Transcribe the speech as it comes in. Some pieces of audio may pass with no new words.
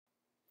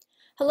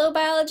Hello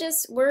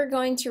biologists, we're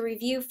going to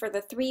review for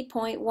the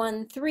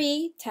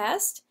 3.13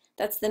 test.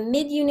 That's the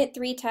mid-unit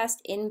 3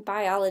 test in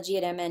biology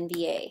at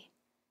MNBA.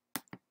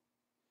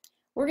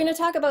 We're going to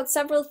talk about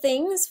several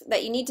things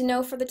that you need to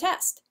know for the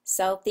test.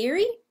 Cell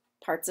theory,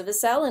 parts of a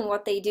cell and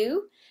what they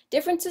do,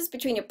 differences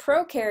between a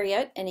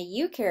prokaryote and a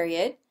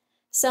eukaryote,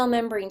 cell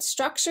membrane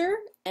structure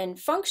and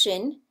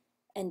function,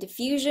 and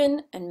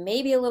diffusion, and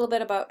maybe a little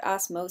bit about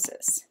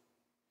osmosis.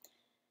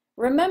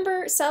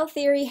 Remember, cell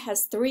theory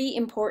has 3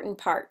 important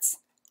parts.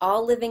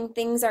 All living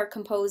things are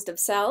composed of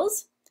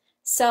cells.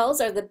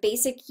 Cells are the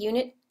basic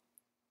unit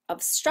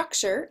of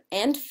structure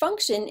and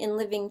function in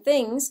living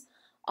things.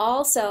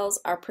 All cells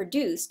are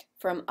produced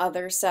from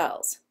other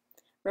cells.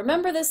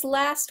 Remember this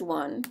last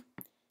one.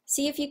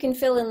 See if you can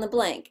fill in the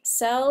blank.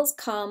 Cells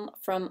come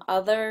from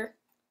other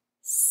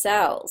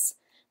cells.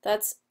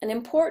 That's an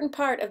important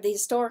part of the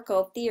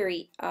historical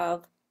theory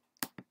of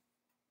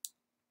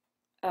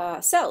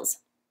cells.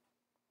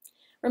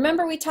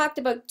 Remember, we talked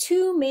about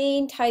 2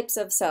 main types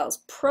of cells.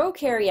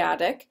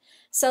 Prokaryotic,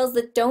 cells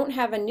that don't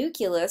have a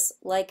nucleus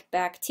like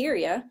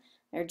bacteria.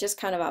 They're just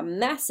kind of a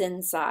mess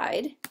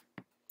inside.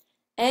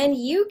 And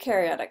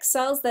eukaryotic,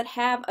 cells that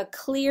have a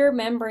clear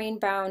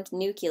membrane-bound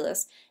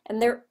nucleus, and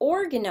they're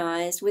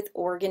organized with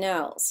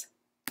organelles.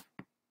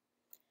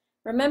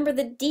 Remember,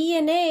 the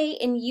DNA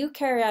in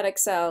eukaryotic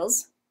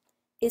cells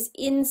is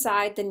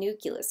inside the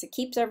nucleus. It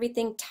keeps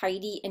everything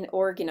tidy and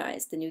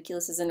organized. The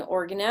nucleus is an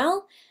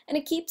organelle, and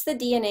it keeps the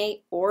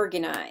DNA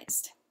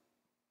organized.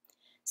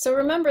 So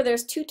remember,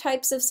 there's 2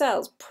 types of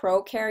cells.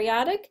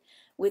 Prokaryotic,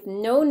 with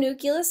no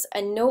nucleus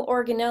and no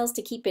organelles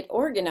to keep it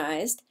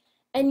organized,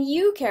 and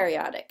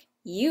eukaryotic.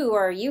 You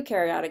are a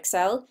eukaryotic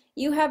cell.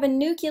 You have a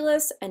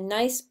nucleus and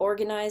nice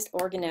organized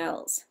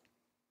organelles.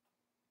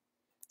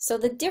 So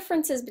the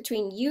differences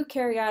between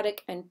eukaryotic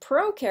and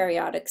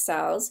prokaryotic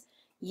cells: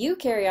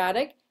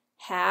 eukaryotic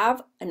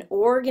have an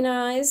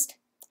organized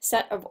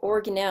set of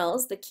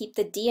organelles that keep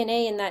the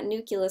DNA in that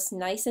nucleus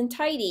nice and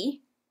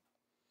tidy.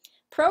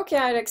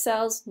 Prokaryotic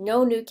cells,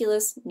 no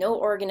nucleus, no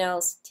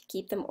organelles to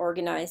keep them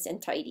organized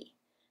and tidy.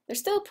 They're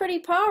still pretty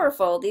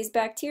powerful. These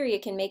bacteria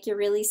can make you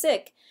really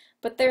sick,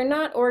 but they're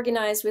not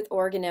organized with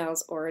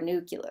organelles or a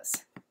nucleus.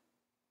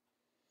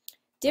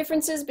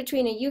 Differences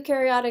between a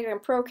eukaryotic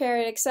and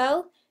prokaryotic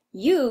cell: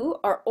 you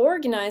are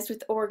organized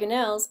with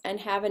organelles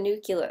and have a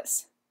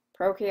nucleus.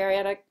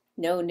 Prokaryotic,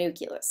 no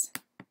nucleus.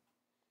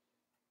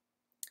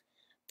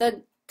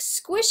 The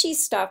squishy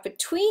stuff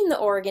between the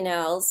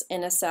organelles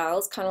in a cell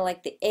is kind of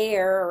like the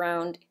air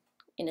around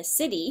in a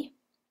city.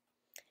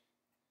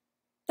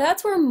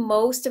 That's where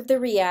most of the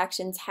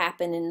reactions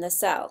happen in the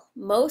cell.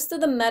 Most of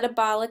the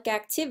metabolic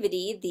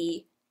activity,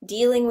 the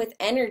dealing with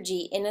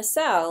energy in a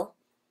cell,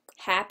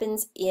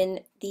 happens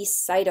in the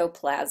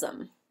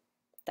cytoplasm.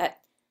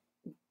 That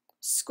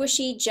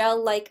squishy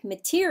gel-like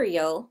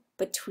material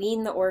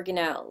between the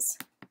organelles.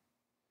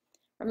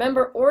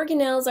 Remember,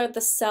 organelles are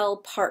the cell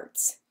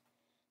parts.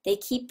 They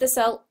keep the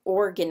cell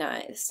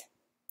organized.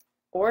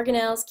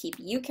 Organelles keep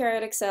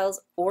eukaryotic cells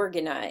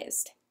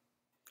organized.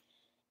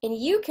 In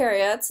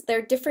eukaryotes, there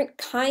are different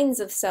kinds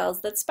of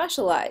cells that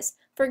specialize.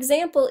 For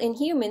example, in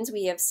humans,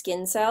 we have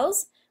skin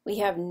cells, we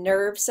have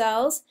nerve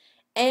cells,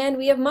 and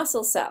we have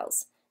muscle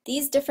cells.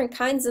 These different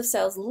kinds of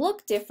cells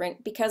look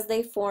different because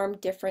they form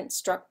different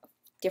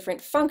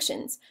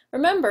functions.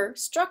 Remember,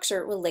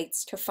 structure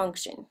relates to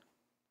function.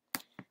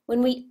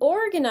 When we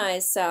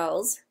organize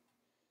cells,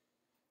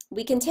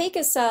 we can take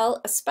a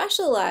cell, a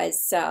specialized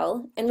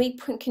cell, and we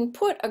can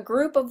put a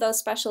group of those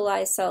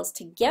specialized cells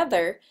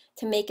together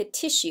to make a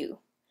tissue.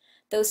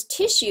 Those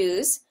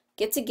tissues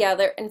get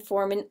together and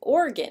form an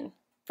organ.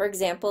 For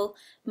example,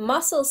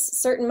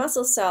 certain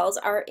muscle cells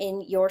are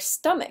in your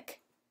stomach.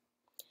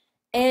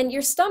 And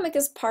your stomach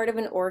is part of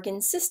an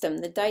organ system,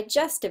 the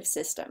digestive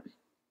system.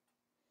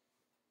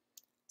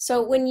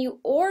 So when you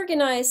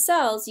organize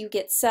cells, you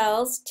get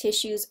cells,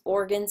 tissues,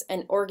 organs,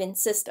 and organ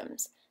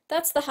systems.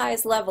 That's the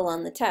highest level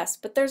on the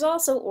test, but there's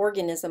also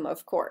organism,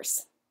 of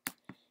course.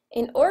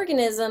 In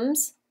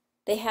organisms,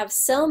 they have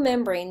cell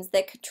membranes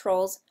that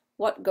controls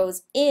what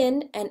goes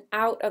in and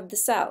out of the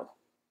cell.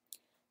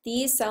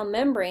 These cell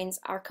membranes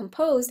are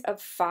composed of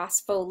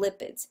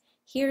phospholipids.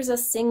 Here's a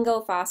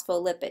single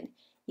phospholipid.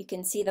 You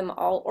can see them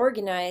all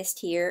organized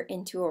here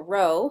into a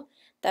row.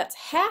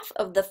 That's half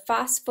of the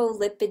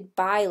phospholipid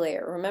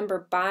bilayer.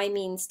 Remember, bi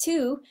means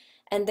 2,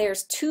 and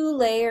there's 2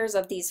 layers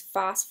of these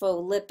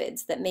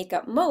phospholipids that make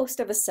up most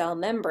of a cell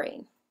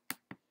membrane.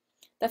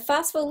 The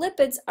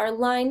phospholipids are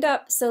lined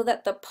up so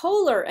that the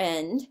polar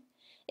end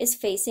is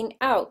facing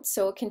out,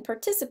 so it can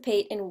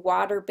participate in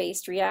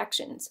water-based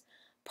reactions.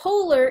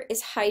 Polar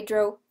is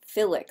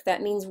hydrophilic.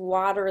 That means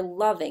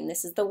water-loving.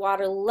 This is the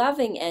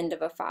water-loving end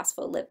of a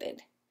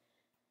phospholipid.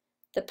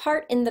 The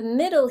part in the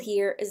middle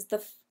here is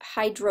the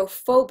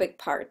hydrophobic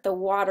part, the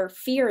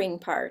water-fearing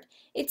part.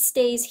 It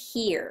stays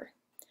here.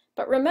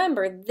 But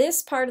remember,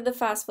 this part of the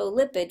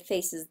phospholipid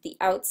faces the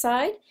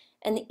outside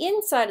and the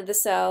inside of the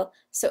cell,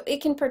 so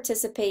it can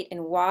participate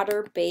in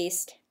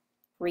water-based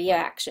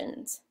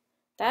reactions.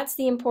 That's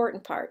the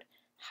important part.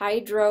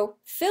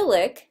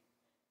 hydrophilic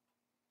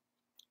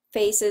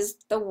faces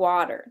the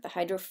water. The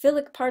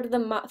hydrophilic part of the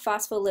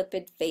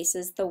phospholipid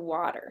faces the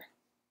water.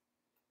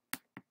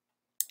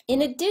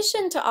 In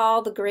addition to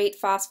all the great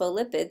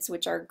phospholipids,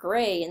 which are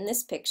gray in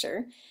this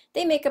picture,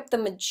 they make up the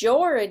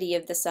majority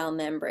of the cell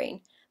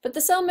membrane. But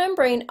the cell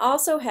membrane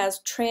also has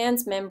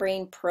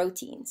transmembrane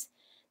proteins.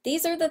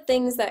 These are the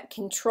things that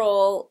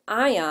control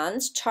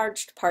ions,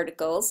 charged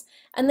particles,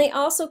 and they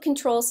also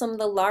control some of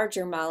the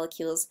larger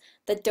molecules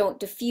that don't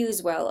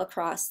diffuse well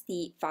across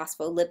the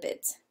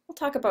phospholipids. We'll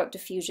talk about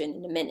diffusion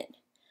in a minute.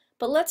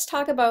 But let's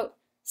talk about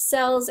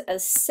cells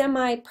as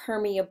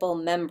semi-permeable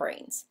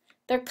membranes.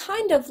 They're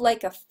kind of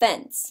like a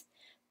fence.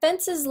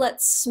 Fences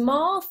let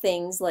small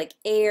things like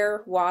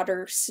air,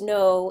 water,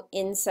 snow,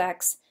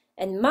 insects,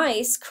 and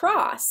mice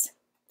cross.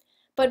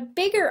 But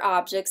bigger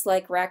objects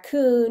like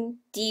raccoon,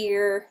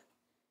 deer,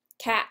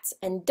 cats,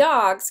 and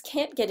dogs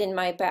can't get in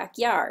my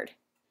backyard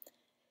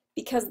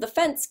because the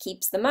fence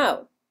keeps them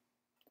out.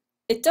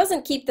 It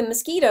doesn't keep the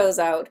mosquitoes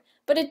out,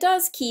 but it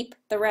does keep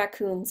the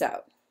raccoons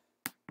out.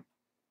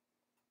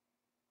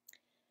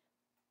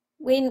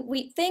 When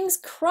things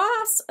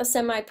cross a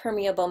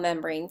semi-permeable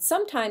membrane,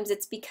 sometimes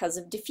it's because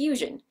of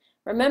diffusion.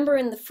 Remember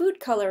in the food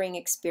coloring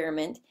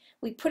experiment,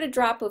 we put a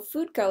drop of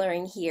food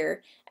coloring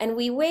here and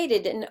we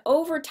waited, and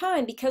over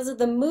time, because of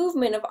the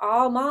movement of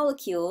all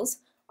molecules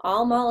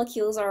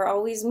are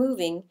always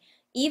moving,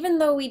 even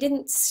though we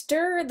didn't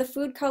stir the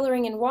food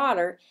coloring in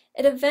water,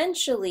 it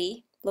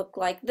eventually looked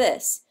like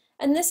this.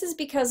 And this is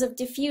because of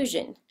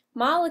diffusion.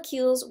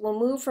 Molecules will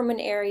move from an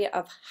area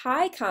of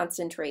high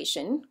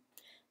concentration,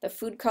 the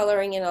food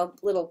coloring in a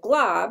little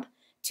glob,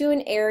 to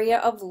an area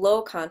of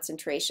low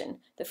concentration.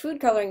 The food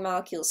coloring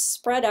molecules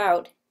spread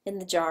out in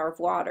the jar of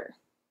water.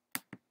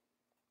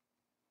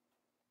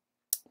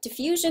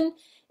 Diffusion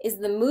is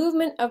the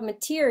movement of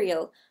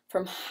material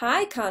from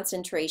high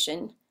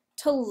concentration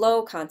to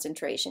low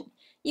concentration.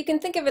 You can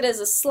think of it as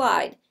a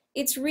slide.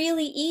 It's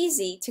really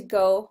easy to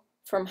go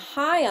from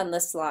high on the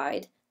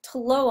slide to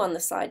low on the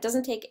slide. It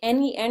doesn't take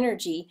any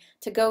energy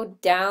to go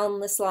down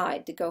the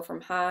slide, to go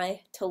from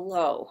high to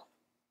low.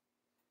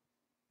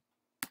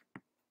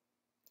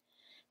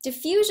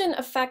 Diffusion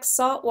affects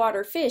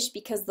saltwater fish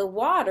because the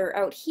water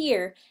out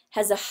here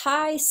has a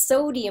high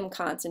sodium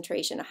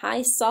concentration, a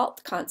high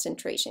salt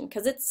concentration,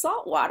 because it's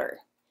salt water.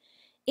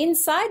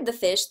 Inside the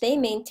fish, they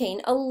maintain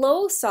a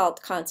low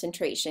salt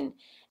concentration,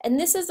 and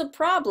this is a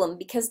problem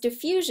because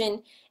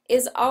diffusion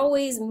is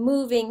always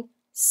moving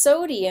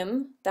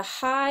sodium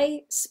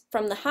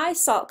from the high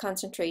salt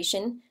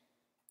concentration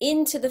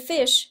into the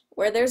fish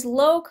where there's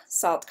low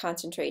salt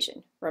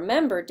concentration.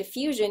 Remember,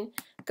 diffusion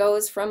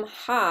goes from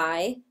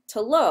high to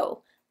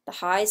low, the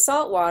high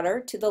salt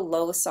water to the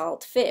low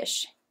salt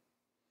fish.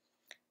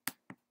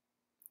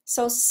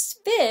 So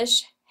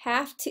fish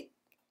have to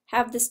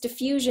have this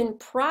diffusion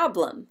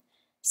problem.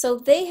 So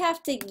they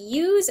have to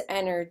use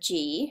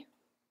energy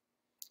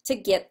to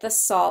get the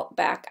salt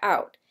back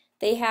out.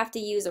 They have to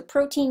use a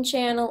protein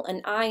channel,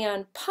 an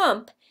ion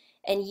pump,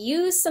 and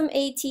use some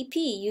ATP,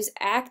 use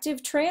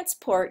active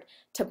transport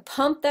to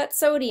pump that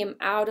sodium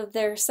out of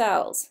their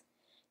cells.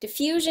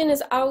 Diffusion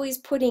is always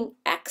putting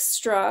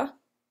extra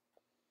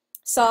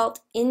salt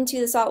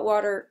into the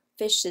saltwater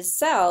fish's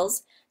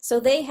cells, so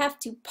they have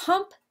to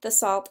pump the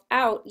salt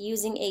out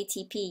using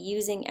ATP,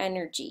 using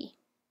energy.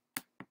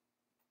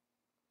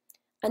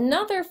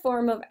 Another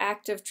form of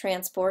active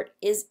transport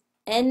is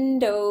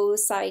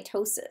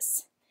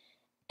endocytosis.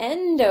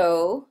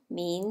 Endo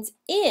means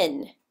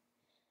in.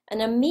 An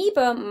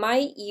amoeba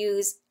might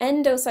use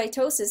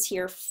endocytosis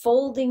here,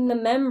 folding the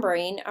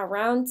membrane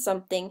around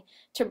something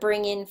to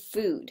bring in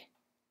food.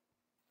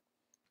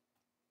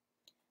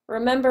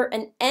 Remember,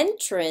 an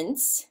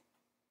entrance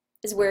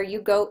is where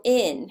you go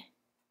in.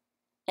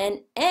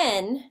 And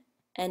N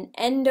and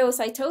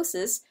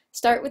endocytosis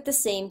start with the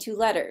same two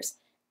letters.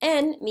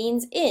 N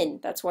means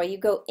in, that's why you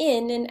go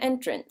in an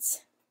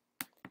entrance.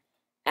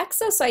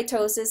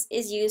 Exocytosis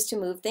is used to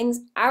move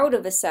things out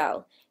of a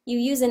cell. You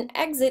use an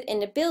exit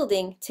in a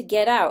building to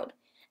get out,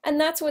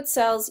 and that's what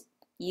cells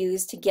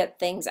use to get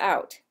things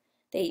out.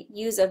 They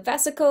use a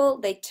vesicle,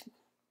 they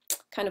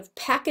kind of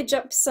package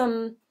up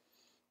some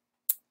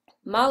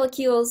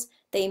molecules,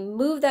 they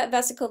move that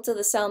vesicle to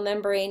the cell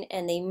membrane,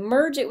 and they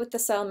merge it with the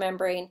cell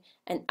membrane,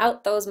 and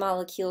out those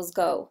molecules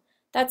go.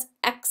 That's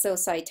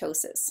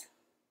exocytosis.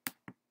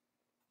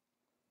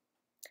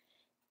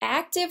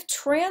 Active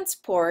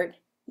transport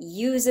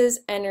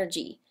uses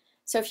energy.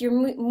 So if you're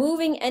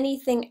moving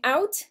anything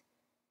out,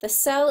 the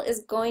cell is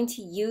going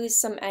to use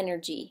some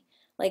energy.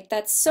 Like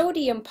that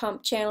sodium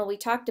pump channel we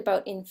talked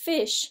about in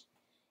fish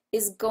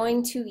is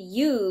going to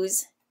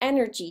use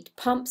energy to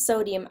pump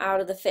sodium out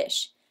of the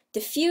fish.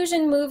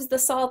 Diffusion moves the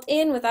salt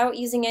in without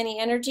using any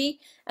energy,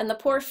 and the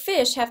poor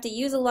fish have to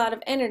use a lot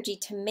of energy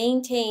to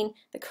maintain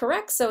the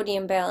correct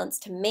sodium balance,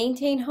 to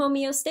maintain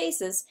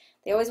homeostasis.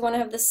 They always want to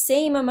have the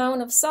same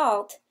amount of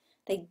salt.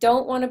 They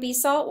don't want to be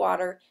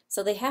saltwater,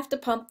 so they have to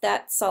pump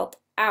that salt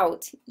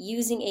out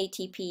using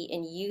ATP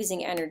and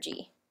using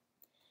energy.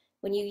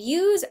 When you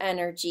use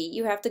energy,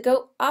 you have to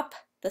go up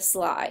the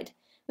slide.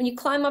 When you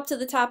climb up to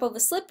the top of a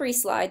slippery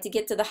slide to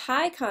get to the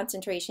high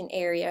concentration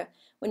area,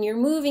 when you're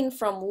moving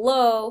from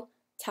low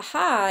to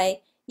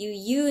high, you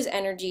use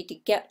energy to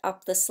get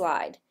up the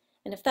slide.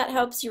 And if that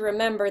helps you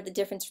remember the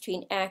difference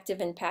between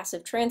active and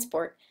passive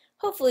transport,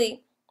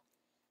 hopefully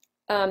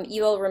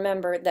you'll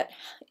remember that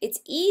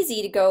it's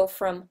easy to go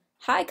from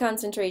high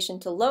concentration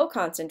to low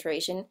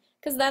concentration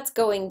because that's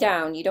going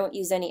down. You don't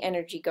use any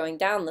energy going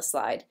down the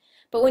slide.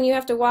 But when you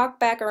have to walk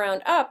back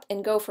around up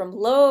and go from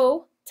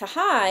low to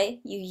high,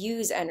 you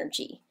use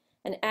energy.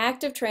 And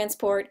active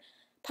transport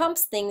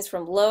pumps things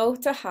from low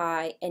to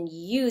high and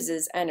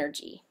uses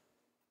energy.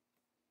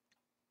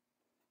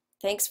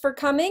 Thanks for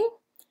coming.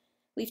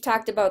 We've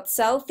talked about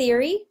cell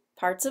theory,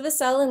 parts of a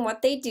cell and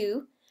what they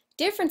do,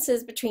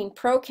 differences between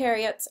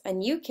prokaryotes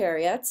and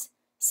eukaryotes,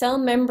 cell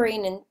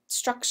membrane and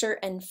structure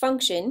and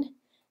function,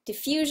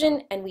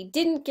 diffusion, and we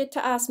didn't get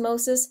to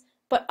osmosis,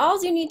 but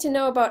all you need to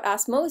know about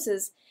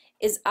osmosis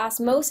is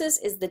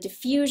the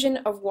diffusion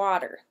of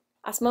water.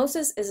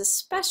 Osmosis is a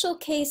special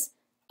case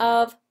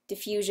of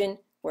diffusion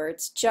where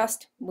it's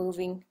just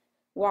moving,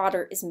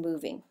 water is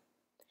moving.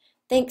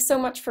 Thanks so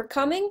much for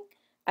coming.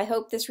 I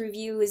hope this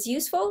review is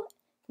useful.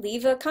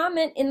 Leave a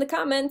comment in the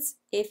comments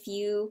if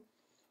you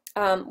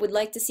would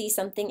like to see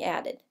something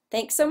added.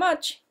 Thanks so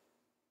much.